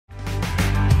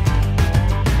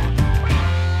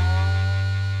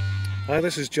Hi,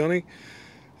 this is Johnny,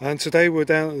 and today we're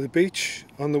down at the beach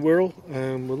on the Wirral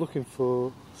and we're looking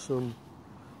for some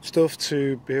stuff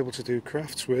to be able to do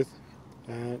crafts with.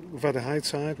 We've had a high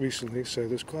tide recently, so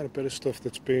there's quite a bit of stuff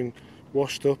that's been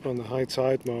washed up on the high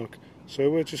tide mark, so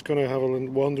we're just going to have a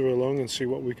wander along and see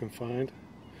what we can find.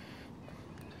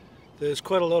 There's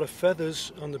quite a lot of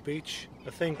feathers on the beach.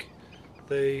 I think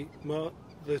the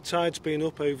tide's been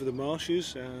up over the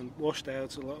marshes and washed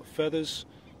out a lot of feathers,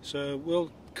 so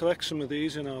we'll collect some of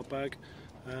these in our bag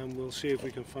and we'll see if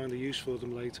we can find a use for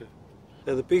them later.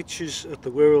 The beaches at the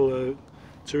Wirral are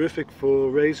terrific for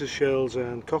razor shells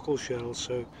and cockle shells,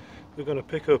 so we're going to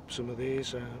pick up some of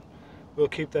these and we'll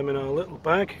keep them in our little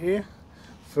bag here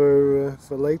for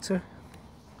later.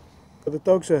 The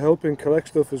dogs are helping collect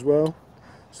stuff as well,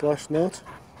 /not.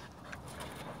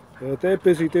 They're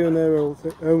busy doing their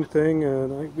own thing,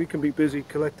 and we can be busy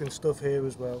collecting stuff here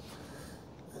as well.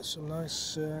 There's some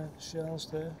nice shells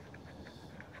there.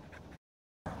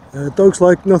 Dogs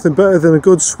like nothing better than a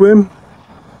good swim,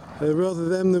 rather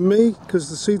them than me, because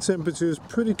the sea temperature is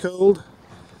pretty cold,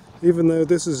 even though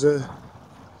this is a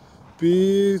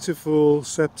beautiful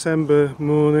September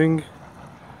morning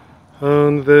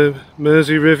on the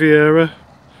Mersey Riviera.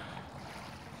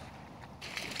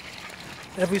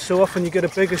 Every so often you get a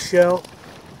bigger shell.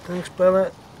 Thanks,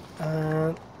 Bella.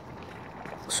 And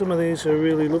some of these are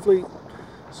really lovely,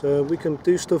 so we can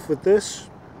do stuff with this.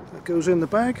 That goes in the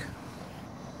bag.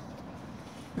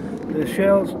 The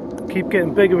shells keep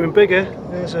getting bigger and bigger.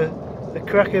 There's a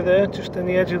cracker there just on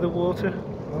the edge of the water.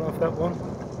 I'll have that one.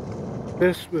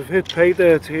 We've hit pay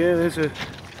dirt here. There's a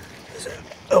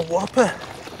whopper.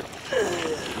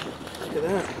 Look at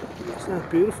that. Isn't that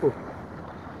beautiful?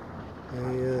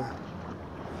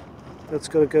 That's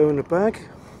got to go in the bag.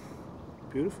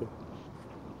 Beautiful.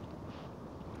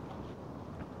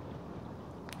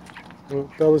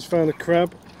 Well, Bella's found a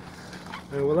crab.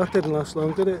 Well, that didn't last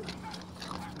long, did it?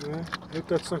 Yeah, I hope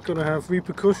that's not going to have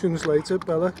repercussions later,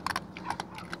 Bella.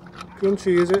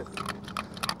 Crunchy, is it?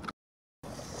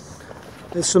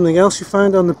 There's something else you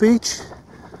found on the beach.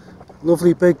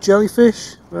 Lovely big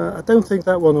jellyfish. I don't think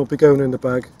that one will be going in the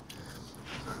bag.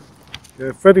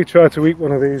 Yeah, Freddie tried to eat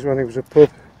one of these when he was a pup.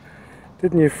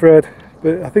 Didn't you, Fred?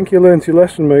 But I think you learnt your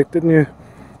lesson, mate, didn't you?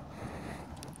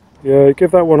 Yeah,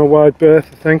 give that one a wide berth,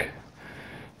 I think.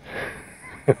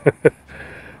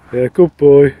 Yeah, good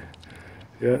boy.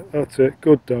 Yeah, that's it.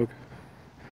 Good dog.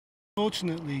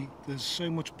 Fortunately, there's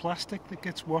so much plastic that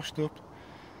gets washed up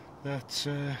that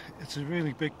it's a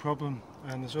really big problem,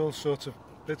 and there's all sorts of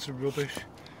bits of rubbish.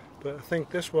 But I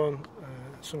think this one,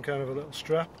 some kind of a little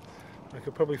strap, I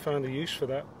could probably find a use for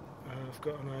that. I've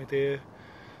got an idea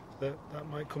that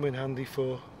might come in handy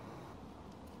for.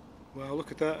 Well,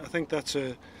 look at that. I think that's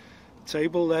a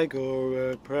table leg,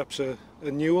 or perhaps a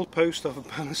newel post off a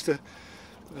banister,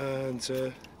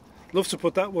 and love to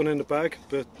put that one in the bag,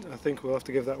 but I think we'll have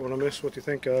to give that one a miss. What do you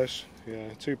think, guys?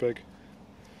 Yeah, too big.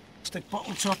 Plastic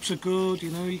bottle tops are good, you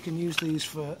know, you can use these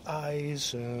for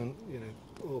eyes and, you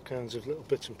know, all kinds of little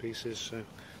bits and pieces, so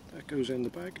that goes in the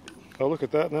bag. Oh, look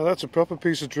at that. Now that's a proper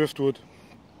piece of driftwood.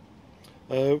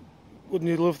 Wouldn't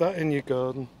you love that in your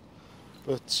garden?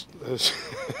 But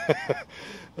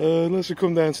unless you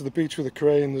come down to the beach with a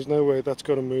crane, there's no way that's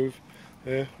got to move.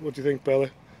 Yeah, what do you think,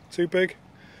 Bella? Too big?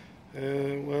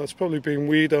 Well, it's probably been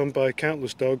weed on by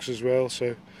countless dogs as well,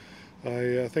 so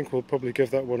I think we'll probably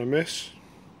give that one a miss.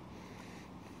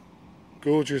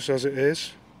 Gorgeous as it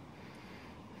is.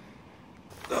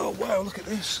 Oh wow, look at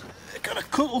this. They've got a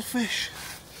cuttlefish.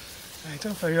 I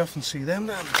don't very often see them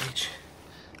down the beach.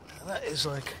 That is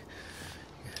like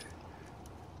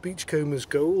beachcomber's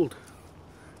gold.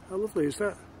 How lovely is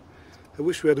that? I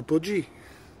wish we had a budgie.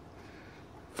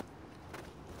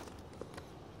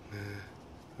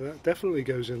 That definitely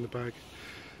goes in the bag.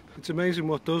 It's amazing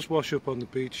what does wash up on the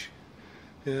beach.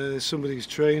 There's somebody's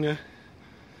trainer.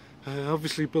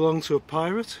 Obviously belonged to a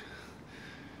pirate.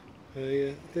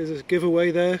 There's a giveaway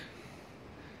there.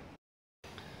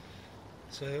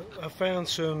 So I found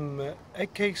some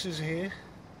egg cases here.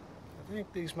 I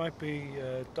think these might be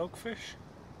dogfish.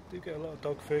 I do get a lot of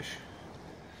dogfish.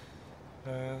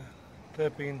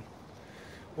 They've been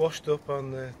washed up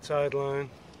on the tide line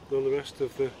with all the rest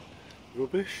of the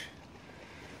rubbish.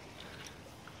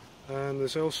 And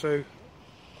there's also,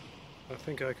 I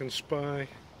think I can spy,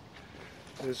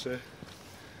 there's I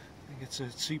think it's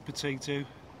a sweet potato,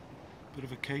 bit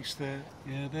of a case there.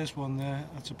 Yeah, there's one there,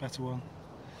 that's a better one,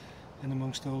 in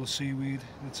amongst all the seaweed,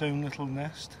 in its own little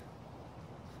nest.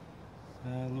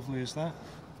 Lovely as that.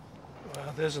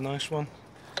 Wow, there's a nice one.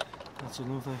 That's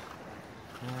another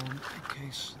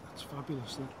case. That's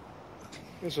fabulous. That.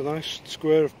 There's a nice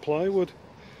square of plywood.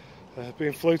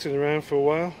 been floating around for a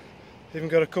while. Even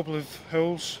got a couple of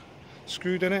holes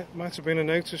screwed in it. Might have been a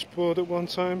notice board at one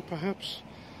time, perhaps.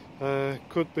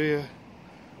 Could be a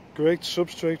great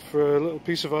substrate for a little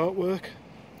piece of artwork.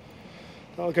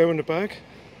 That'll go in the bag.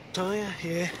 Tire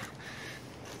here.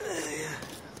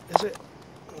 Is it?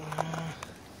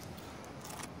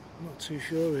 Not too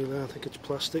sure really. I think it's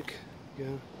plastic.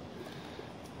 Yeah.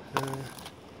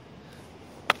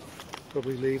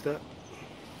 Probably leave that.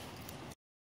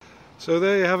 So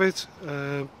there you have it.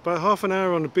 About half an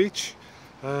hour on the beach,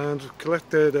 and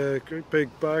collected a great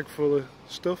big bag full of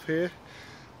stuff here,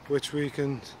 which we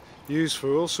can use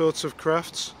for all sorts of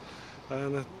crafts.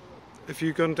 And if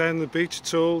you've gone down the beach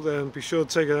at all, then be sure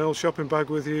to take an old shopping bag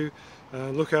with you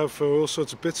and look out for all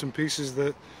sorts of bits and pieces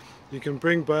that you can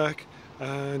bring back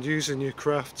and use in your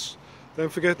crafts.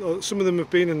 Don't forget, some of them have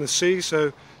been in the sea, so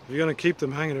if you're going to keep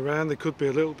them hanging around, they could be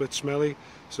a little bit smelly,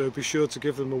 so be sure to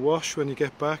give them a wash when you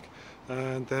get back,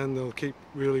 and then they'll keep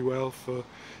really well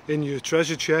in your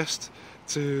treasure chest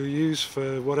to use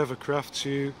for whatever crafts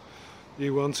you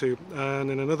want to. And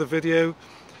in another video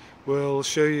we'll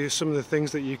show you some of the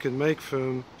things that you can make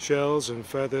from shells and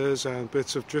feathers and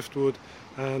bits of driftwood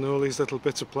and all these little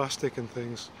bits of plastic and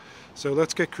things. So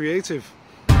let's get creative.